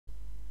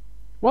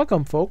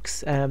Welcome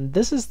folks,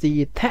 this is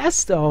the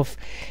test of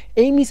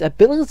Amy's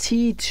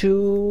ability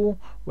to,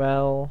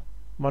 well,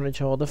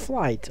 monitor the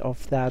flight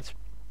of that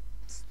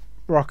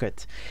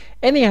rocket.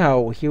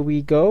 Anyhow, here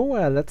we go,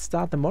 let's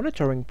start the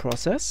monitoring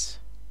process.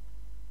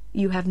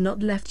 You have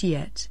not left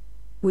yet.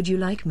 Would you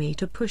like me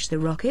to push the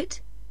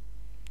rocket?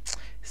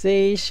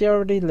 See, she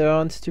already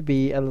learned to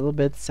be a little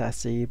bit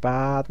sassy,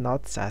 but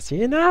not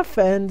sassy enough,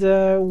 and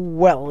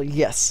well,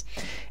 yes.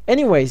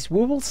 Anyways,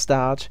 we will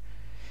start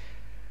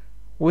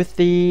with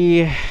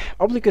the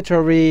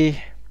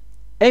obligatory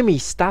Amy,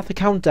 start the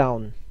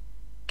countdown.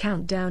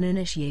 Countdown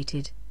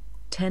initiated.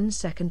 10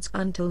 seconds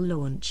until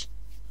launch.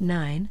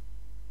 9,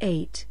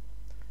 8,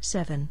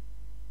 7,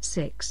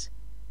 6,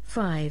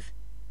 5.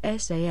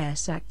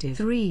 SAS active.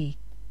 3,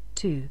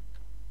 2,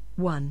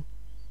 1.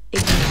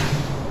 Ignition.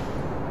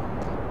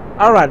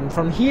 Alright, and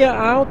from here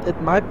out it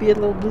might be a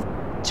little bit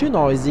too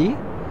noisy,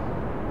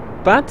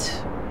 but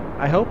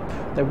I hope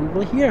that we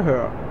will hear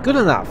her good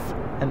enough.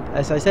 And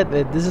as I said,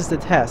 this is the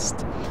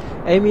test.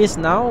 Amy is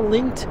now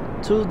linked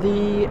to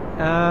the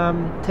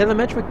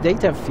telemetric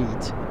data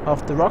feed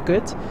of the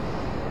rocket.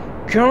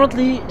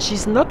 Currently,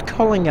 she's not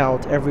calling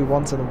out every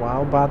once in a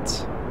while, but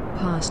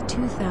past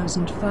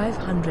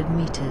 2,500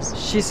 meters.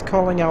 She's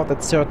calling out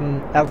at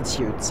certain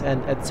altitudes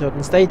and at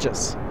certain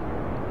stages.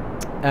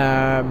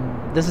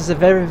 This is a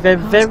very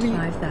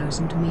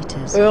 5,000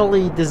 meters.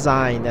 Early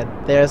design,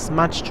 and there's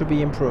much to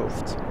be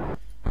improved.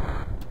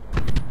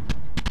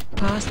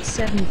 Past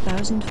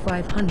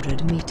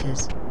 7,500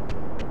 meters.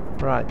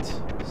 Right,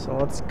 so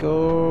let's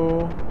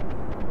go.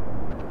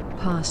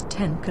 Past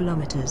 10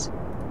 kilometers.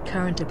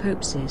 Current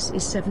apopsis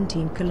is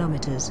 17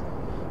 kilometers.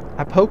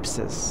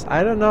 Apopsis.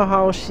 I don't know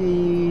how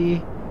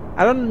she...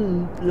 I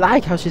don't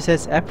like how she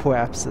says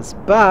apoapsis,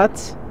 but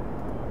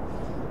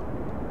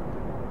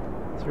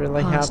it's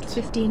really hard. Past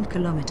 15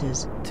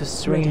 kilometers. To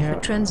swing her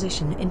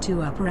transition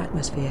into upper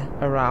atmosphere.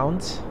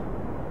 Around.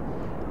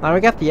 Now we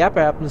got the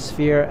upper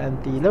atmosphere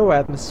and the lower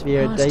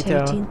atmosphere past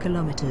data 18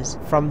 kilometers.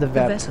 From the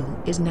web. The vessel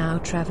is now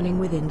traveling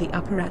within the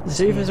upper So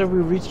atmosphere. even though we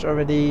reached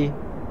already,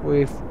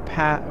 we've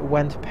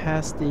went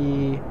past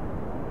the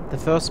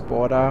first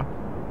border.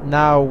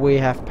 Now we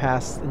have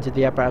passed into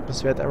the upper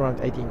atmosphere at around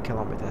 18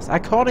 kilometers,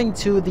 according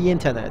to the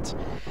internet.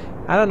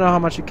 I don't know how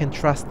much you can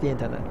trust the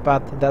internet,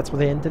 but that's what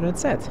the internet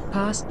said.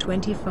 Past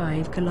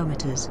 25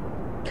 kilometers.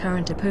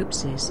 Current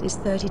apopsis is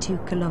 32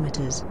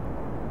 kilometers.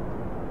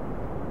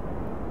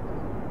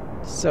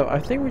 So I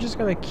think we're just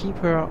gonna keep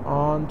her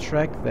on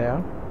track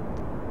there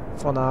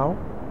for now.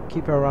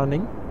 Keep her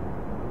running.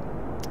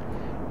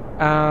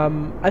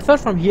 I thought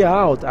from here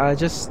out I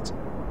just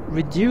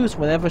reduce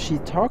whenever she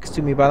talks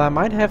to me, but I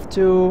might have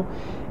to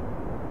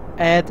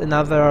add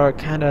another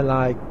kind of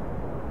like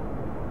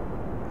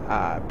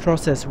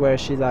process where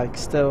she like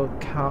still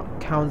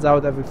counts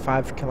out every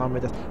 5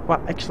 kilometers.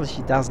 Well, actually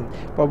she doesn't.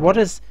 But what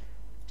is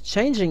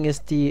changing is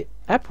the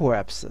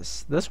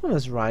apoapsis. This one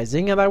is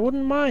rising, and I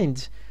wouldn't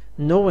mind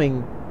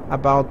knowing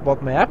about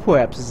what my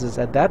apoapsis is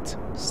at that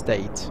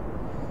state.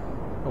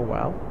 Oh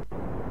well.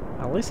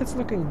 At least it's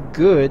looking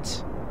good.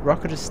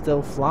 Rocket is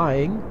still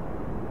flying.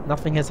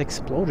 Nothing has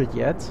exploded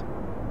yet.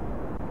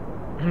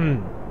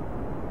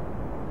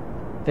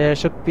 There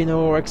should be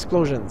no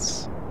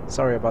explosions.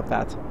 Sorry about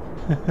that.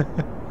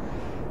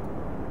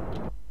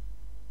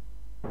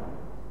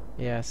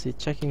 Yeah, see,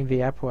 checking the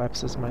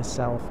apoapsis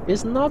myself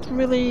is not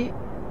really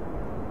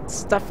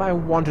stuff I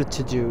wanted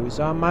to do,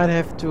 so I might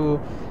have to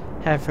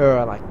have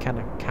her like kind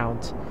of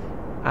count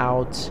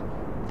out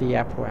the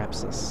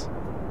apoapsis.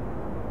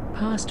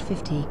 Past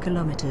 50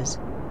 kilometers.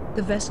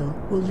 The vessel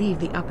will leave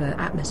the upper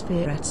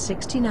atmosphere at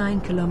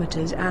 69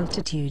 kilometers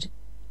altitude.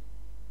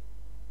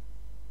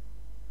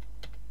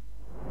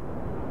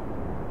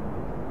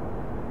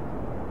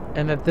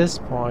 And at this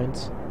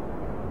point,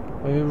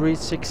 when we reach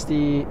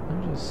 60,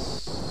 I'll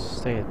just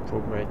stay at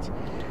probe rate.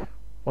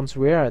 Once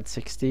we're at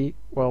 60,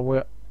 well,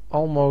 we're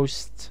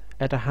almost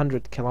at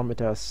 100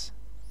 kilometers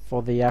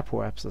for the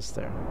apoapsis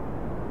there.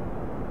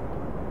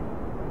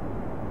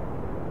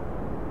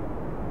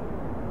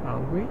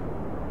 Aren't we?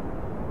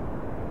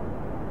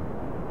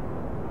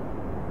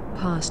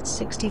 Past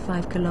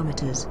 65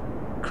 kilometers.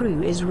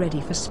 Crew is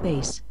ready for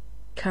space.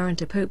 Current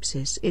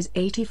apopsis is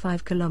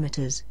 85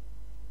 kilometers.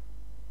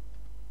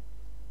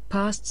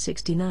 Past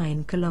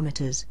 69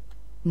 kilometers.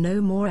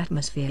 No more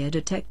atmosphere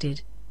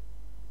detected.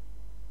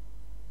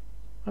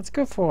 Let's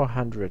go for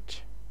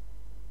 100.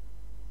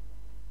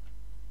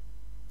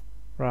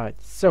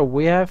 Right, so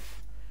we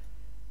have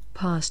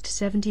past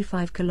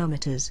 75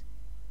 kilometers.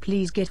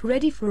 Please get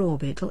ready for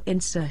orbital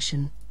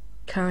insertion.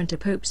 Current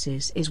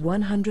apopsis is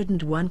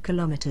 101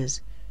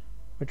 kilometers.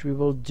 Which we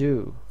will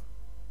do.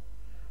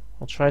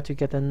 I'll try to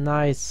get a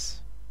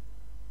nice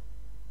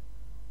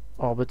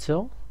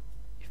orbital.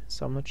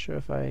 So I'm not sure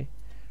if I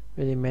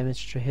really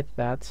managed to hit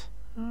that.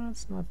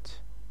 It's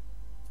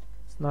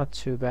not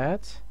too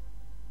bad.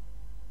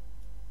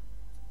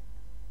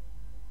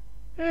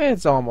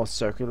 It's almost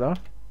circular.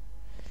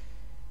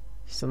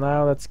 So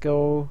now let's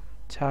go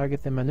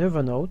target the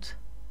maneuver node.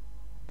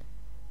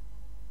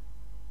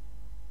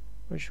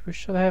 which we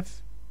should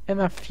have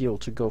enough fuel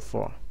to go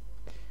for.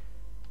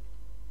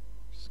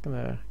 Just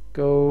gonna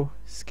go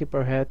skip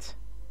ahead.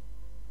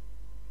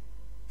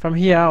 From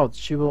here out,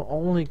 she will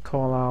only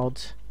call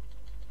out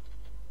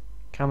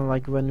kind of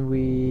like when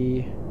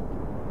we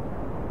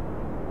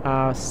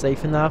are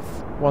safe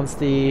enough. Once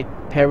the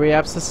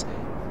periapsis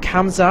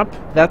comes up,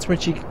 that's when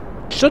she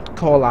should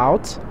call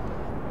out.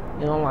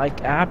 You know,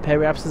 like,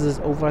 periapsis is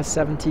over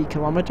 70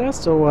 kilometers,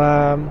 so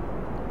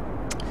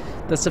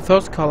that's the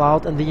first call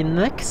out, and the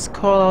next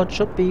call out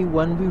should be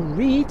when we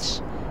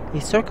reach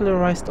a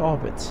circularized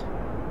orbit.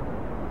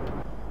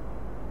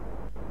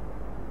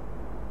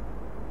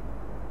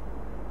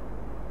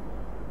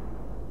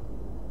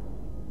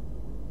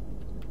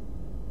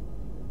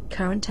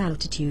 Current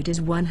altitude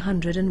is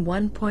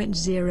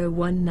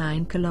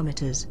 101.019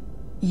 kilometers.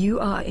 You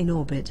are in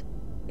orbit.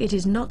 It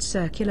is not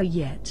circular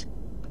yet.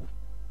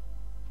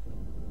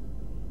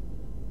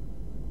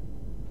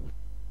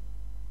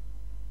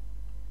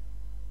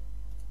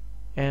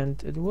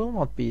 And it will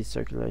not be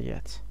circular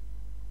yet.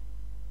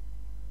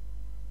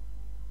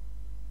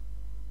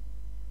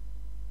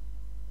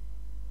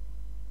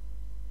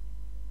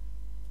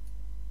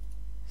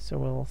 So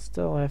we'll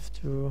still have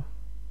to...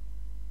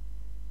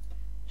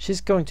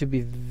 She's going to be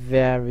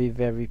very,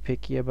 very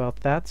picky about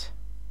that.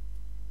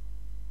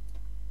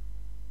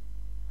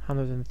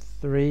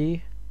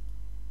 103.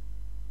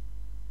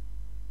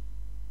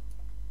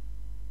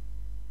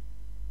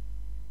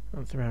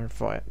 And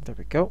 304. There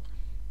we go.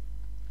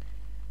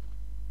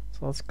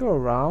 So let's go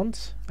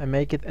around and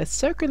make it a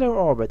circular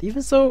orbit.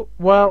 Even so,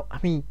 well, I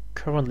mean,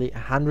 currently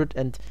 100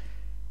 and,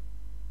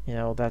 you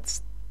know,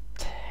 that's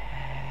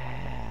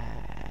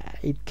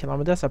 8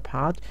 kilometers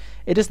apart.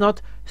 It is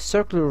not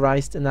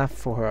circularized enough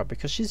for her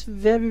because she's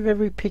very,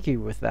 very picky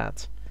with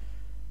that.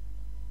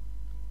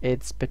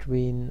 It's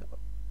between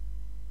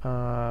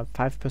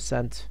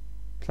 5%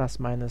 plus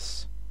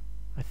minus,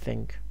 I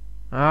think.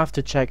 I have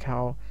to check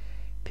how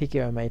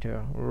picky I made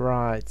her.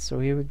 Right, so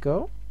here we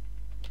go.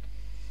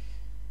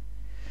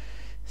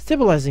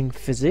 Stabilizing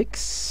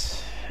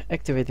physics,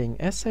 activating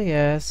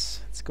SAS.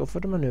 Let's go for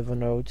the maneuver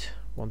node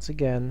once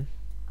again.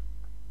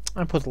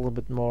 And put a little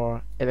bit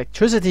more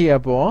electricity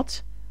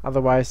aboard.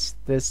 Otherwise,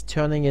 this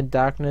turning in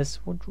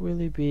darkness would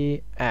really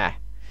be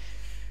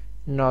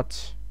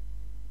not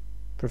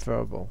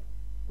preferable.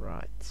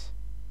 Right.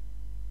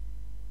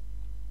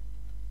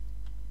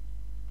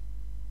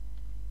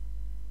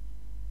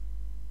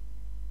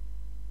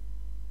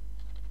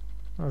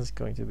 That's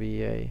going to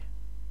be a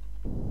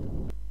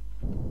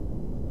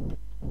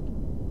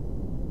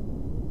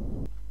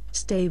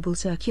stable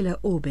circular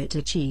orbit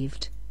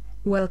achieved.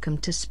 Welcome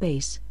to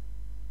space.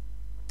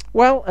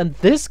 Well, and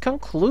this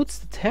concludes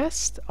the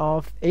test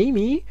of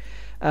Amy,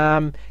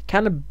 kind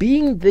of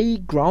being the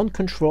ground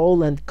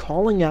control and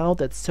calling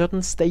out at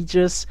certain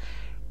stages.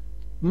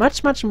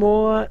 Much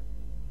more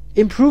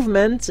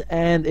improvement,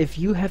 and if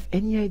you have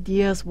any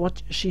ideas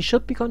what she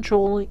should be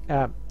controlling,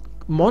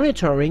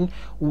 monitoring,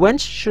 when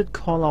she should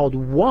call out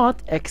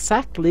what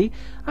exactly,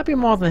 I'd be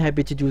more than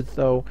happy to do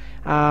so.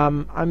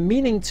 I'm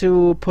meaning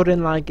to put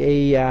in like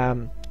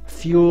a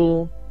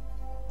fuel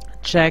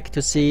check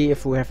to see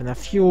if we have enough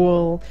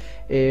fuel,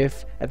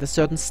 if at a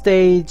certain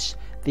stage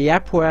the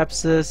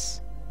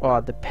apoapsis or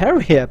the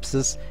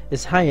periapsis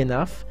is high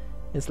enough.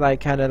 It's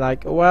like kind of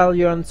like, well,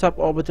 you're on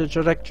suborbital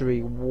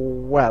trajectory,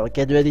 well,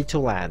 get ready to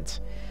land,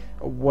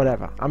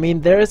 whatever. I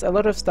mean, there is a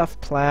lot of stuff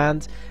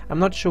planned. I'm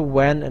not sure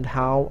when and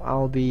how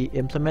I'll be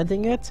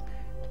implementing it,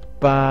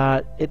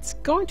 but it's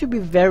going to be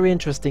very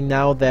interesting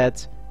now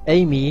that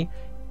Amy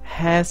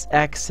has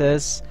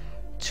access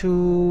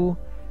to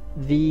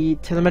the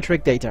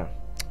telemetric data.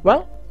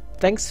 Well,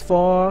 thanks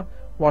for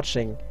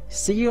watching.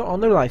 See you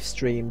on the live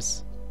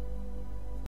streams.